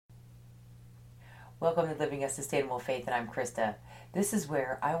Welcome to Living a Sustainable Faith, and I'm Krista. This is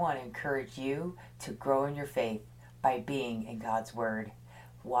where I want to encourage you to grow in your faith by being in God's Word.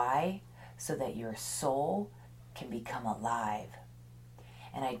 Why? So that your soul can become alive.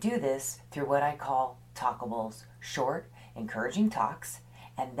 And I do this through what I call talkables, short, encouraging talks,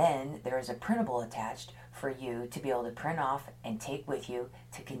 and then there is a printable attached for you to be able to print off and take with you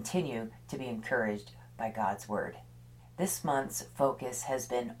to continue to be encouraged by God's Word. This month's focus has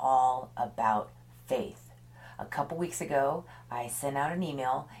been all about faith. A couple weeks ago, I sent out an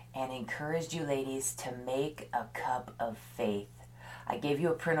email and encouraged you ladies to make a cup of faith. I gave you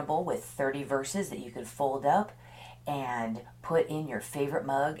a printable with 30 verses that you could fold up and put in your favorite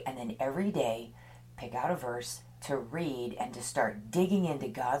mug, and then every day pick out a verse to read and to start digging into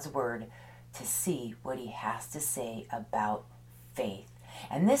God's Word to see what He has to say about faith.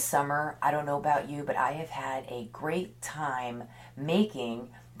 And this summer, I don't know about you, but I have had a great time making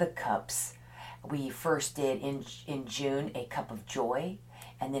the cups. We first did in June a cup of joy,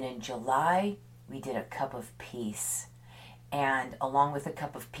 and then in July we did a cup of peace. And along with a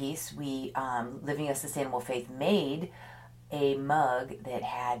cup of peace, we, Living a Sustainable Faith, made a mug that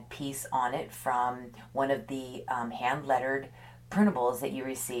had peace on it from one of the hand-lettered printables that you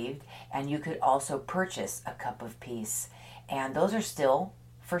received, and you could also purchase a cup of peace. And those are still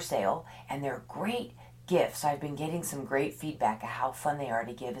for sale, and they're great gifts. I've been getting some great feedback of how fun they are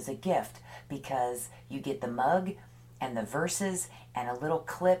to give as a gift, because you get the mug and the verses and a little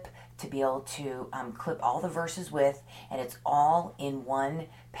clip to be able to clip all the verses with, and it's all in one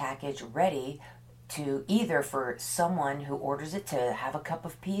package ready to either for someone who orders it to have a cup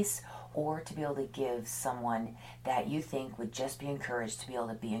of peace, or to be able to give someone that you think would just be encouraged to be able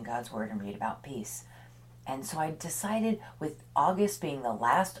to be in God's Word and read about peace. And so I decided, with August being the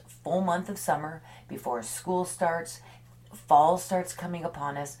last full month of summer before school starts, fall starts coming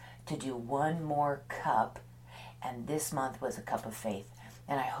upon us, to do one more cup. And this month was a cup of faith.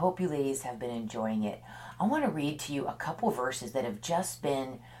 And I hope you ladies have been enjoying it. I want to read to you a couple verses that have just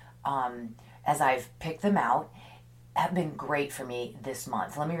been, as I've picked them out, have been great for me this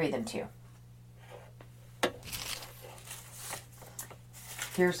month. Let me read them to you.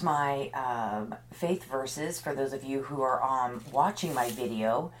 Here's my faith verses for those of you who are watching my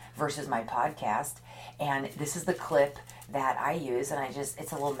video versus my podcast. And this is the clip that I use, and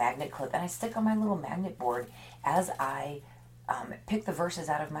it's a little magnet clip, and I stick on my little magnet board as I pick the verses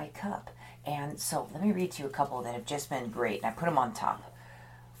out of my cup. And so let me read to you a couple that have just been great, and I put them on top.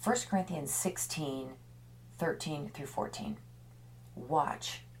 1 Corinthians 16, 13 through 14.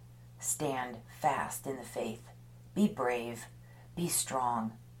 Watch, stand fast in the faith, be brave, be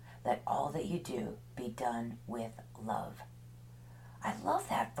strong. Let all that you do be done with love. I love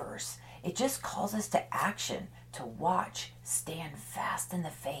that verse. It just calls us to action, to watch, stand fast in the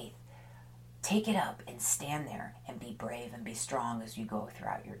faith. Take it up and stand there and be brave and be strong as you go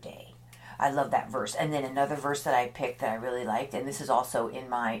throughout your day. I love that verse. And then another verse that I picked that I really liked, and this is also in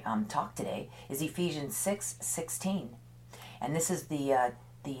my talk today, is Ephesians 6:16. And this is the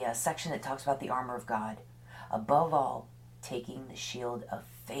section that talks about the armor of God. Above all, taking the shield of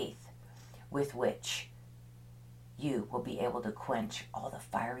faith, with which you will be able to quench all the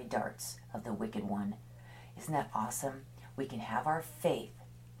fiery darts of the wicked one. Isn't that awesome? We can have our faith,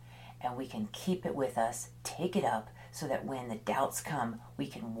 and we can keep it with us, take it up, so that when the doubts come, we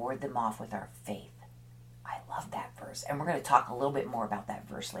can ward them off with our faith. I love that verse, and we're going to talk a little bit more about that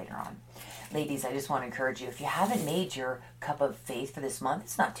verse later on. Ladies, I just want to encourage you, if you haven't made your cup of faith for this month,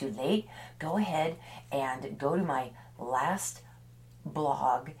 it's not too late. Go ahead and go to my last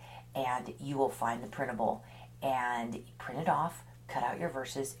blog, and you will find the printable, and print it off, cut out your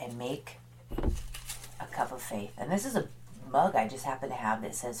verses, and make a cup of faith. And this is a mug I just happen to have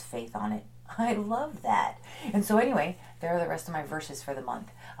that says faith on it. I love that. And so anyway, there are the rest of my verses for the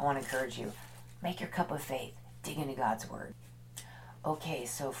month. I want to encourage you, make your cup of faith, dig into God's Word. Okay,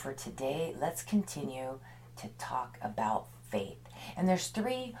 so for today, let's continue to talk about faith. And there's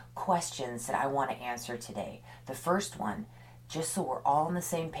 3 questions that I want to answer today. The first one, just so we're all on the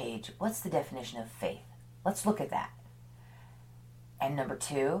same page, what's the definition of faith? Let's look at that. And number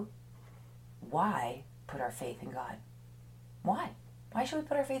 2, why put our faith in God? Why? Why should we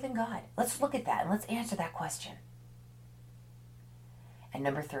put our faith in God? Let's look at that and let's answer that question. And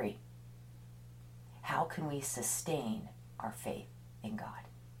number 3, how can we sustain our faith in God?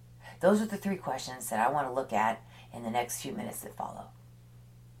 Those are the 3 questions that I want to look at in the next few minutes that follow.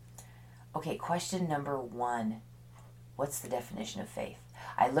 Okay, question number 1. What's the definition of faith?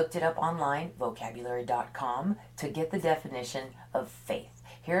 I looked it up online, vocabulary.com, to get the definition of faith.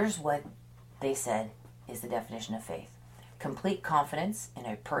 Here's what they said is the definition of faith. Complete confidence in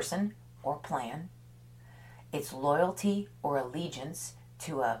a person or plan, It's loyalty or allegiance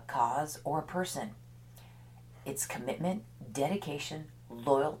to a cause or a person. It's commitment, dedication,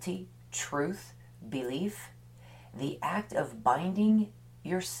 loyalty, truth, belief, the act of binding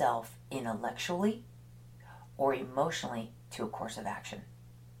yourself intellectually or emotionally to a course of action.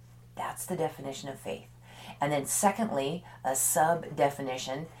 That's the definition of faith. And then secondly, a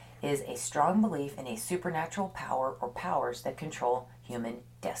sub-definition is a strong belief in a supernatural power or powers that control human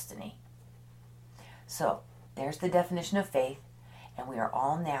destiny. So there's the definition of faith, and we are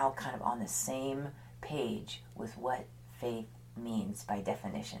all now kind of on the same page with what faith means by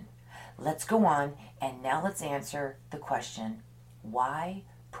definition. Let's go on, and now let's answer the question, why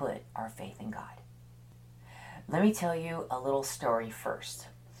put our faith in God? Let me tell you a little story first.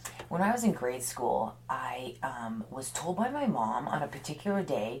 When I was in grade school, I was told by my mom on a particular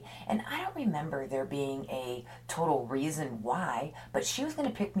day, and I don't remember there being a total reason why, but she was going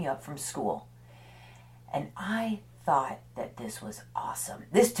to pick me up from school. And I thought that this was awesome.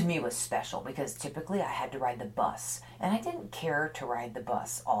 This to me was special because typically I had to ride the bus, and I didn't care to ride the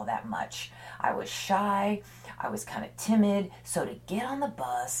bus all that much. I was shy, I was kind of timid, so to get on the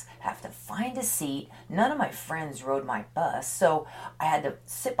bus, have to find a seat. None of my friends rode my bus, so I had to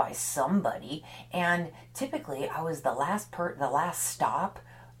sit by somebody, and typically I was the last stop.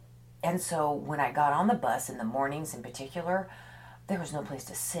 And so when I got on the bus in the mornings in particular, there was no place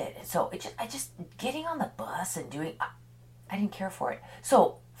to sit. And so I just getting on the bus and doing, I didn't care for it.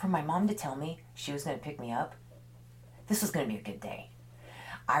 So for my mom to tell me she was going to pick me up, this was going to be a good day.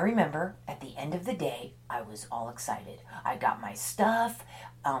 I remember at the end of the day, I was all excited. I got my stuff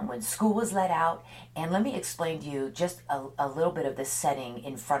when school was let out. And let me explain to you just a little bit of the setting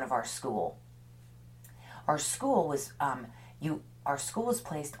in front of our school. Our school was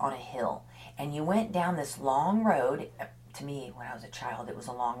placed on a hill, and you went down this long road. To me, when I was a child, it was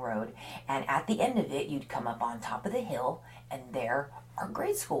a long road. And at the end of it, you'd come up on top of the hill, and there our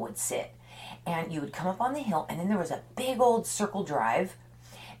grade school would sit. And you would come up on the hill, and then there was a big old circle drive,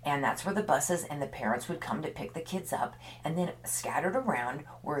 and that's where the buses and the parents would come to pick the kids up. And then scattered around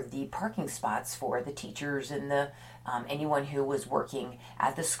were the parking spots for the teachers and the anyone who was working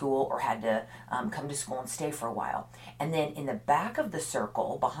at the school or had to come to school and stay for a while. And then in the back of the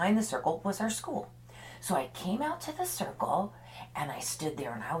circle, behind the circle, was our school. So I came out to the circle, and I stood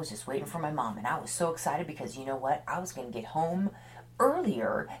there, and I was just waiting for my mom. And I was so excited because, you know what? I was going to get home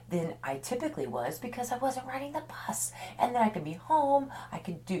earlier than I typically was because I wasn't riding the bus. And then I could be home, I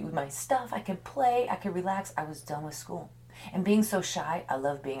could do my stuff, I could play, I could relax. I was done with school. And being so shy, I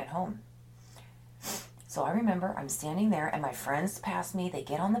love being at home. So I remember I'm standing there, and my friends pass me. They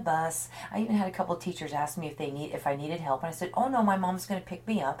get on the bus. I even had a couple of teachers ask me if I needed help, and I said, "Oh no, my mom's going to pick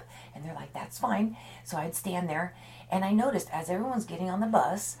me up." And they're like, "That's fine." So I'd stand there, and I noticed as everyone's getting on the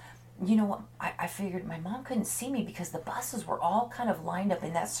bus, you know what? I figured my mom couldn't see me because the buses were all kind of lined up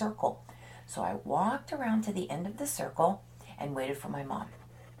in that circle. So I walked around to the end of the circle and waited for my mom.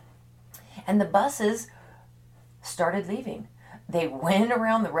 And the buses started leaving. They went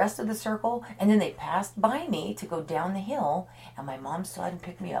around the rest of the circle, and then they passed by me to go down the hill, and my mom still hadn't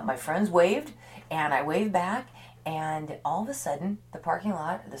picked me up. My friends waved, and I waved back, and all of a sudden, the parking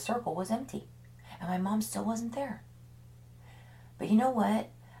lot, the circle was empty, and my mom still wasn't there. But you know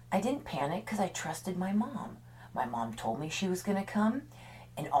what? I didn't panic because I trusted my mom. My mom told me she was going to come,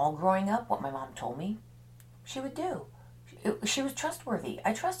 and all growing up, what my mom told me, she would do. She was trustworthy.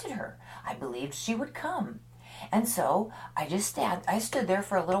 I trusted her. I believed she would come. And so I stood there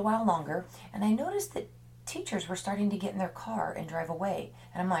for a little while longer, and I noticed that teachers were starting to get in their car and drive away.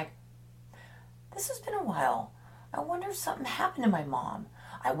 And I'm like, this has been a while. I wonder if something happened to my mom.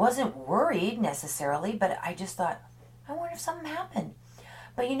 I wasn't worried necessarily, but I just thought, I wonder if something happened.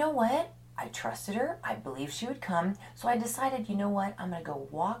 But you know what? I trusted her. I believed she would come. So I decided, you know what? I'm going to go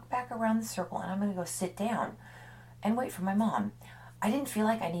walk back around the circle, and I'm going to go sit down and wait for my mom. I didn't feel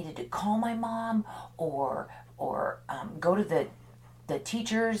like I needed to call my mom or go to the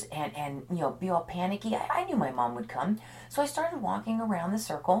teachers and be all panicky. I knew my mom would come. So I started walking around the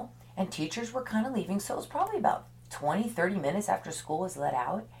circle, and teachers were kind of leaving. So it was probably about 20, 30 minutes after school was let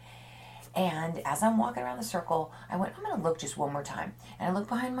out. And as I'm walking around the circle, I went, I'm going to look just one more time. And I looked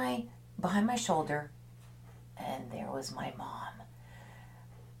behind my shoulder, and there was my mom.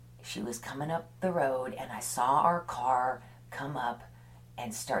 She was coming up the road, and I saw our car come up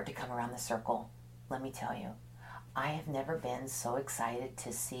and start to come around the circle. Let me tell you, I have never been so excited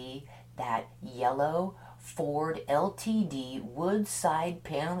to see that yellow Ford LTD Woodside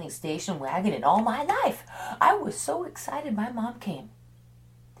paneling station wagon in all my life. I was so excited my mom came.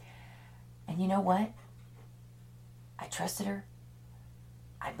 And you know what? I trusted her.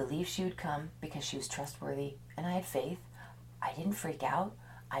 I believed she would come because she was trustworthy and I had faith. I didn't freak out.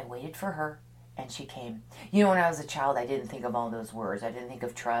 I waited for her and she came. You know, when I was a child, I didn't think of all those words. I didn't think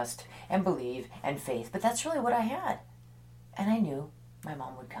of trust and believe and faith, but that's really what I had. And I knew my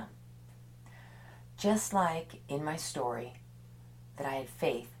mom would come. Just like in my story that I had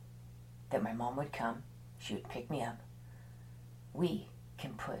faith that my mom would come, she would pick me up, we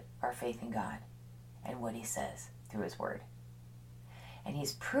can put our faith in God and what he says through his word. And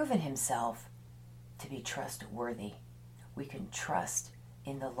he's proven himself to be trustworthy. We can trust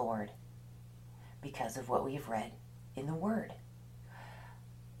in the Lord because of what we've read in the word.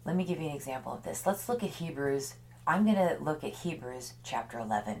 Let me give you an example of this. Let's look at Hebrews. I'm going to look at Hebrews chapter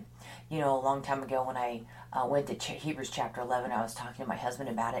 11. You know, a long time ago when I went to Hebrews chapter 11, I was talking to my husband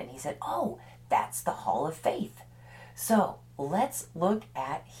about it, and he said, oh, that's the hall of faith. So let's look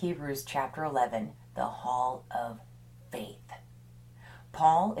at Hebrews chapter 11, the hall of faith.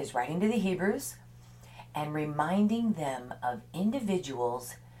 Paul is writing to the Hebrews and reminding them of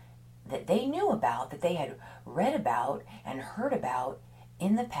individuals that they knew about, that they had read about and heard about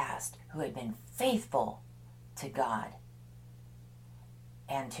in the past, who had been faithful to God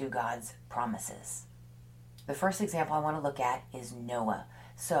and to God's promises. The first example I want to look at is Noah.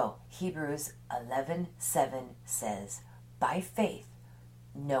 So Hebrews 11:7 says, by faith,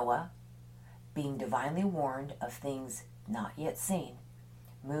 Noah, being divinely warned of things not yet seen,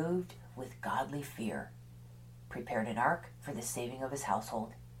 moved with godly fear, prepared an ark for the saving of his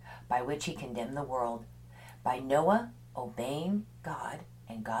household, by which he condemned the world. By Noah obeying God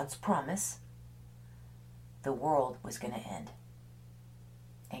and God's promise, the world was going to end.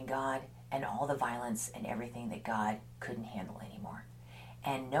 And God and all the violence and everything that God couldn't handle anymore.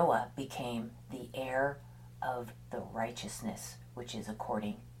 And Noah became the heir of the righteousness, which is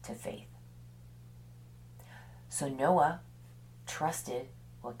according to faith. So Noah trusted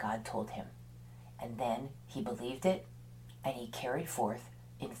what God told him. And then he believed it, and he carried forth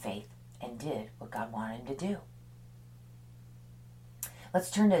in faith and did what God wanted him to do.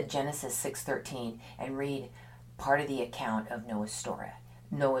 Let's turn to Genesis 6:13 and read part of the account of Noah's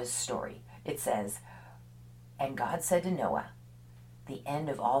story. It says, and God said to Noah, the end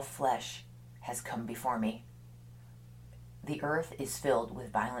of all flesh has come before me. The earth is filled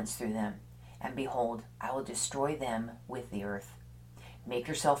with violence through them, and behold, I will destroy them with the earth. Make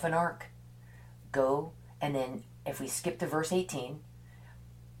yourself an ark. Go, and then if we skip to verse 18,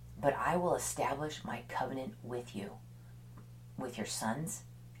 but I will establish my covenant with you, with your sons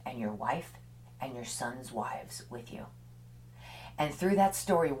and your wife and your sons' wives with you. And through that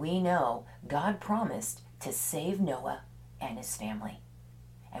story, we know God promised to save Noah and his family.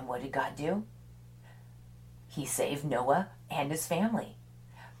 And what did God do? He saved Noah and his family.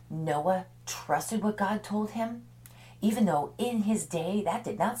 Noah trusted what God told him, even though in his day that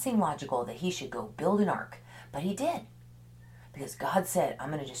did not seem logical that he should go build an ark. But he did. Because God said,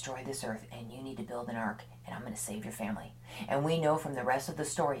 I'm going to destroy this earth and you need to build an ark and I'm going to save your family. And we know from the rest of the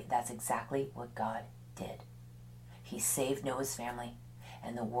story that's exactly what God did. He saved Noah's family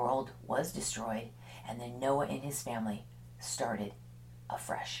and the world was destroyed, and then Noah and his family started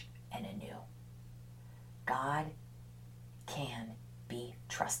afresh and anew. God can be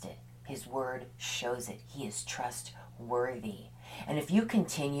trusted. His word shows it. He is trustworthy. And if you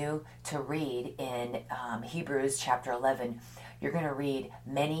continue to read in Hebrews chapter 11, you're going to read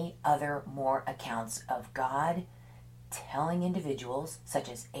many other more accounts of God telling individuals such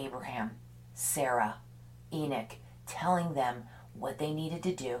as Abraham, Sarah, Enoch, telling them what they needed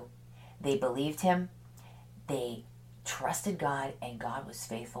to do. They believed him. They trusted God, and God was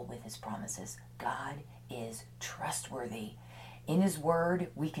faithful with his promises. God is trustworthy. In his word,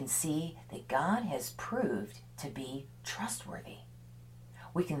 we can see that God has proved to be trustworthy.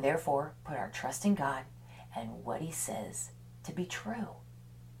 We can therefore put our trust in God and what he says to be true.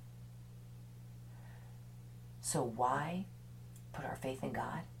 So why put our faith in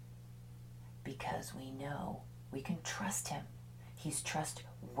God? Because we know we can trust him. He's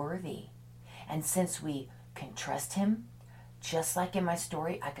trustworthy. And since we can trust him, just like in my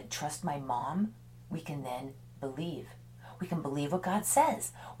story, I could trust my mom, we can then believe. We can believe what God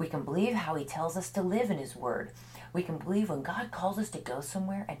says. We can believe how he tells us to live in his word. We can believe when God calls us to go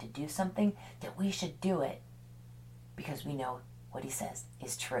somewhere and to do something, that we should do it because we know what he says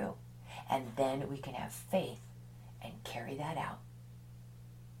is true. And then we can have faith and carry that out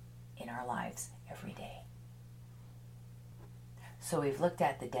in our lives every day. So we've looked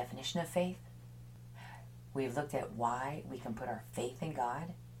at the definition of faith. We've looked at why we can put our faith in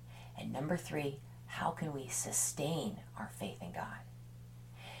God. And number 3, how can we sustain our faith in God?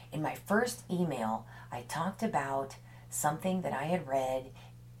 In my first email, I talked about something that I had read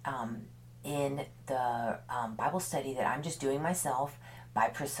in the Bible study that I'm just doing myself by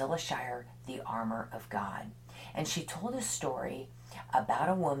Priscilla Shirer, The Armor of God. And she told a story about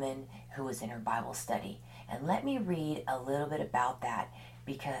a woman who was in her Bible study. And let me read a little bit about that,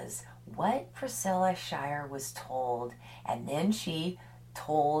 because what Priscilla Shirer was told, and then she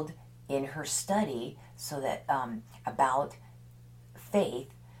told in her study so that about faith,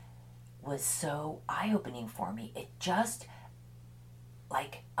 was so eye-opening for me. It just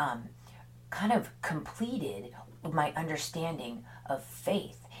like kind of completed my understanding of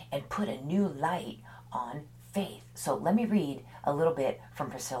faith and put a new light on faith. So let me read a little bit from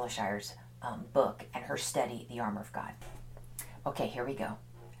Priscilla Shirer's book and her study, The Armor of God. Okay, here we go.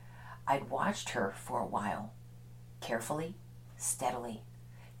 I'd watched her for a while, carefully, steadily.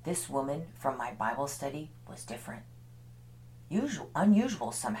 This woman from my Bible study was different.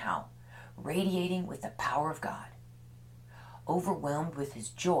 Unusual somehow, radiating with the power of God, overwhelmed with his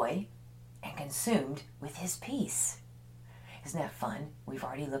joy and consumed with his peace. Isn't that fun? We've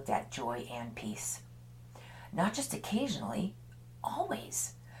already looked at joy and peace. Not just occasionally,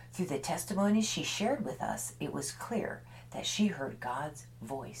 always. Through the testimonies she shared with us, it was clear that she heard God's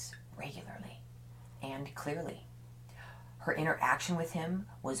voice regularly and clearly. Her interaction with him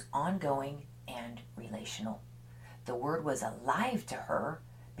was ongoing and relational. The word was alive to her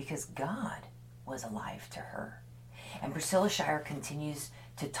because God was alive to her. And Priscilla Shirer continues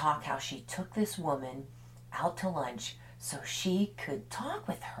to talk how she took this woman out to lunch so she could talk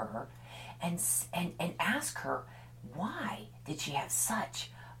with her and ask her, why did she have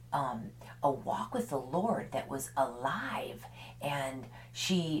such a walk with the Lord that was alive? And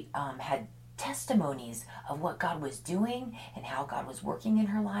she had testimonies of what God was doing and how God was working in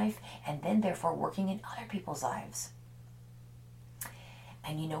her life, and then therefore working in other people's lives.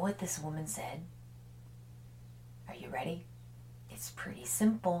 And you know what this woman said? Are you ready? It's pretty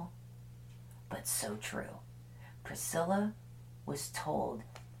simple, but so true. Priscilla was told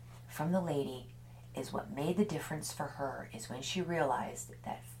from the lady is what made the difference for her is when she realized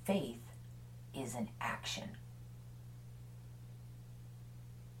that faith is an action.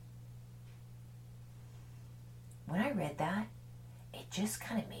 When I read that, it just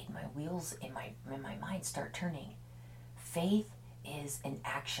kind of made my wheels in my mind start turning. Faith is an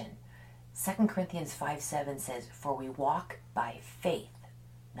action. 2 Corinthians 5:7 says, "For we walk by faith,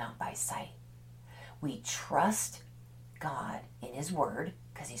 not by sight." We trust God in his word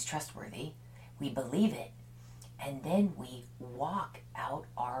because he's trustworthy. We believe it, and then we walk out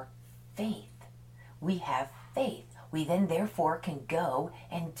our faith. We have faith. We then therefore can go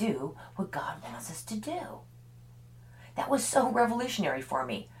and do what God wants us to do. That was so revolutionary for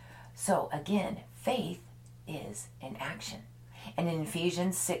me. So again, faith is an action. And in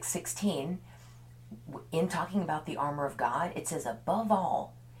Ephesians 6:16, in talking about the armor of God, it says, above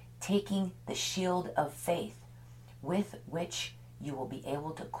all, taking the shield of faith, with which you will be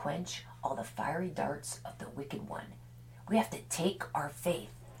able to quench all the fiery darts of the wicked one. We have to take our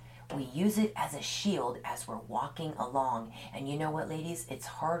faith. We use it as a shield as we're walking along. And you know what, ladies? It's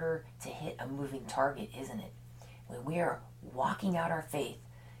harder to hit a moving target, isn't it? When we are walking out our faith,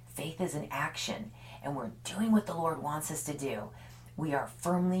 faith is an action, and we're doing what the Lord wants us to do. We are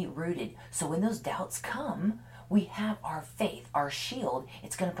firmly rooted. So when those doubts come, we have our faith, our shield.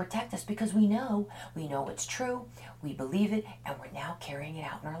 It's going to protect us because we know it's true, we believe it, and we're now carrying it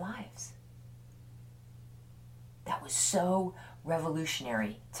out in our lives. That was so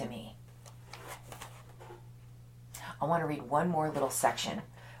revolutionary to me. I want to read one more little section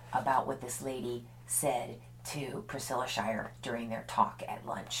about what this lady said to Priscilla Shirer during their talk at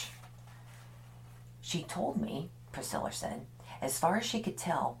lunch. She told me, Priscilla said, as far as she could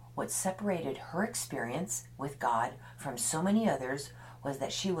tell, what separated her experience with God from so many others was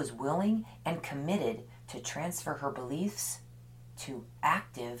that she was willing and committed to transfer her beliefs to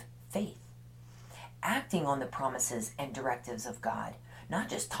active faith, acting on the promises and directives of God, not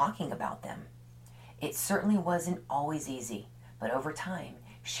just talking about them. It certainly wasn't always easy, but over time,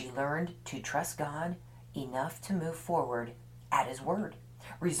 she learned to trust God enough to move forward at his word,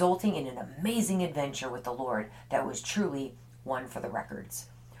 resulting in an amazing adventure with the Lord that was truly one for the records.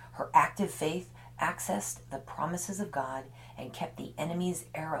 Her active faith accessed the promises of God and kept the enemy's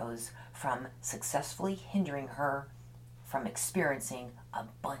arrows from successfully hindering her from experiencing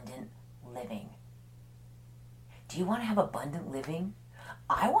abundant living. Do you want to have abundant living?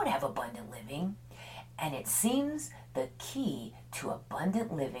 I want to have abundant living. And it seems the key to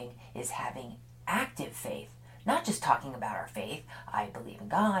abundant living is having active faith. Not just talking about our faith. I believe in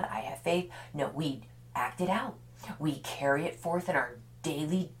God. I have faith. No, we act it out. We carry it forth in our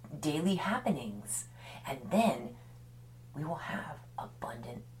daily happenings. And then we will have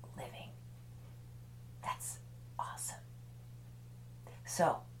abundant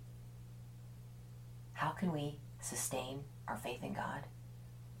So, how can we sustain our faith in God?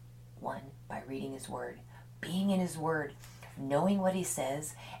 1, by reading His Word, being in His Word, knowing what He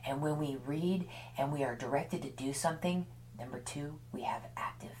says, and when we read and we are directed to do something, number 2, we have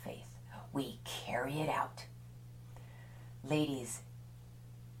active faith. We carry it out. Ladies,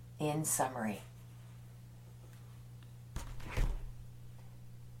 in summary,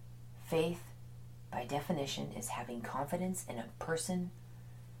 faith, by definition, is having confidence in a person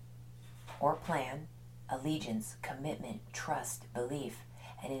or plan, allegiance, commitment, trust, belief,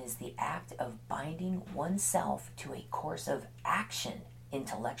 and it is the act of binding oneself to a course of action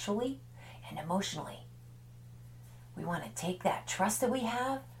intellectually and emotionally. We want to take that trust that we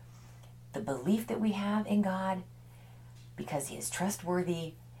have, the belief that we have in God, because He is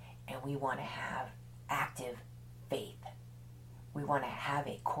trustworthy, and we want to have active faith. We want to have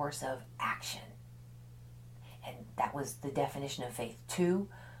a course of action. And that was the definition of faith. 2,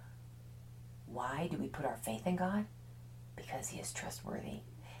 why do we put our faith in God? Because He is trustworthy.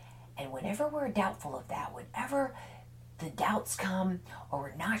 And whenever we're doubtful of that, whenever the doubts come or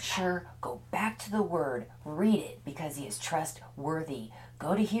we're not sure, go back to the Word, read it, because He is trustworthy.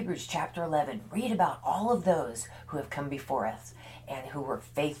 Go to Hebrews chapter 11, read about all of those who have come before us and who were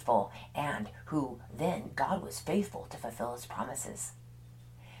faithful, and who then God was faithful to fulfill His promises.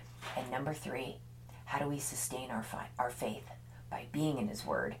 And number 3, how do we sustain our faith? By being in His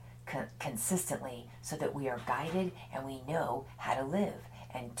Word consistently, so that we are guided and we know how to live.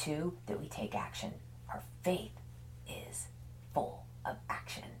 And 2, that we take action. Our faith is full of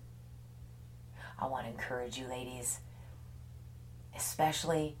action. I want to encourage you, ladies,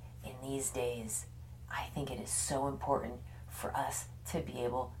 especially in these days. I think it is so important for us to be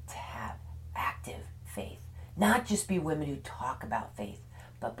able to have active faith. Not just be women who talk about faith,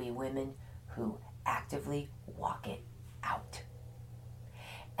 but be women who actively walk it out.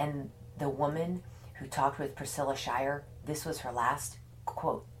 And the woman who talked with Priscilla Shirer, this was her last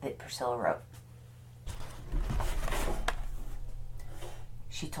quote that Priscilla wrote.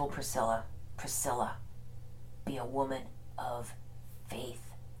 She told Priscilla, be a woman of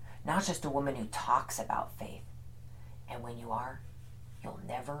faith. Not just a woman who talks about faith. And when you are, you'll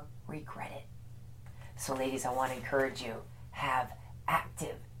never regret it. So ladies, I want to encourage you, have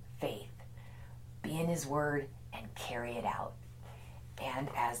active faith. Be in His Word and carry it out. And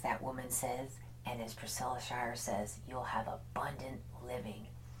as that woman says, and as Priscilla Shirer says, you'll have abundant living.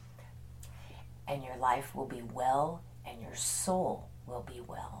 And your life will be well, and your soul will be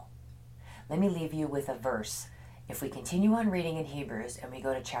well. Let me leave you with a verse. If we continue on reading in Hebrews and we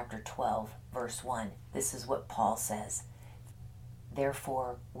go to chapter 12, verse 1, this is what Paul says.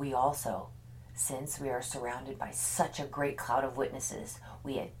 Therefore, we also, since we are surrounded by such a great cloud of witnesses,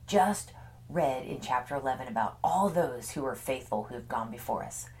 we had just read in chapter 11 about all those who are faithful who have gone before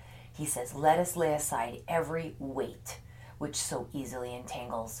us. He says, let us lay aside every weight which so easily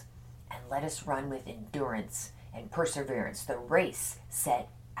entangles, and let us run with endurance and perseverance the race set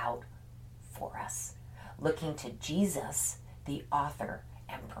out for us, looking to Jesus, the author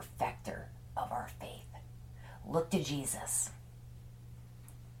and perfecter of our faith. Look to Jesus.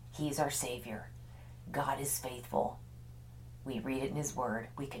 He's our Savior. God is faithful. We read it in His Word.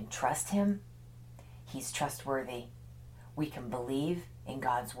 We can trust Him. He's trustworthy. We can believe in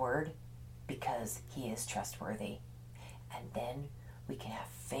God's Word because He is trustworthy. And then we can have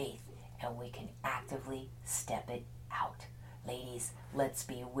faith and we can actively step it out. Ladies, let's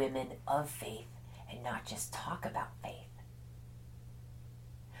be women of faith and not just talk about faith.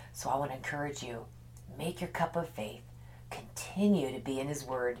 So I want to encourage you, make your cup of faith. Continue to be in His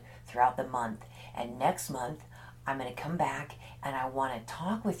Word throughout the month. And next month, I'm going to come back and I want to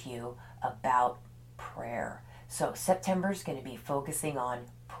talk with you about prayer. So September is going to be focusing on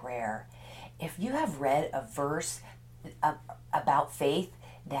prayer. If you have read a verse about faith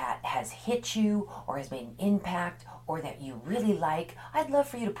that has hit you or has made an impact or that you really like, I'd love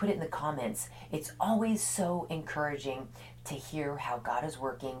for you to put it in the comments. It's always so encouraging to hear how God is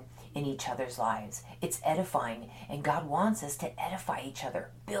working in each other's lives. It's edifying, and God wants us to edify each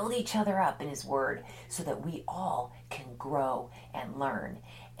other, build each other up in His Word so that we all can grow and learn.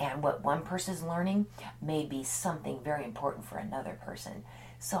 And what one person's learning may be something very important for another person.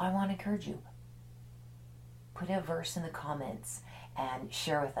 So I want to encourage you, put a verse in the comments and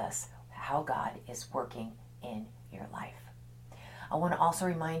share with us how God is working in your life. I want to also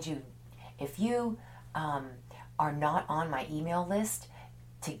remind you, if you are not on my email list,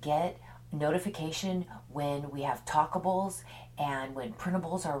 to get notification when we have talkables and when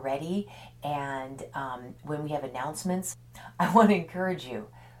printables are ready and when we have announcements, I want to encourage you,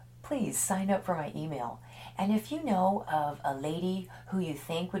 please sign up for my email. And if you know of a lady who you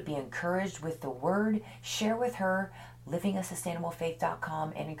think would be encouraged with the word, share with her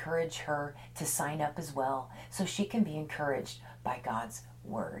livingasustainablefaith.com and encourage her to sign up as well so she can be encouraged by God's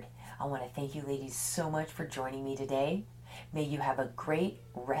word. I want to thank you ladies so much for joining me today. May you have a great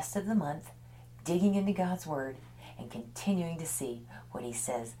rest of the month digging into God's word and continuing to see what he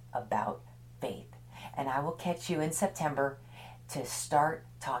says about faith. And I will catch you in September to start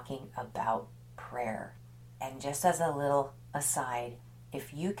talking about prayer. And just as a little aside,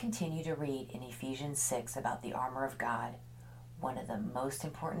 if you continue to read in Ephesians 6 about the armor of God, one of the most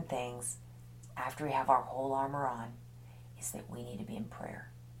important things after we have our whole armor on is that we need to be in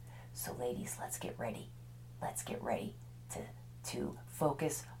prayer. So ladies, let's get ready. Let's get ready to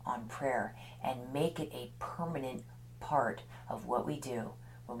focus on prayer and make it a permanent part of what we do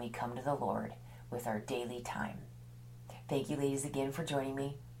when we come to the Lord with our daily time. Thank you ladies again for joining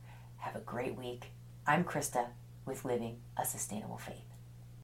me. Have a great week. I'm Krista with Living a Sustainable Faith.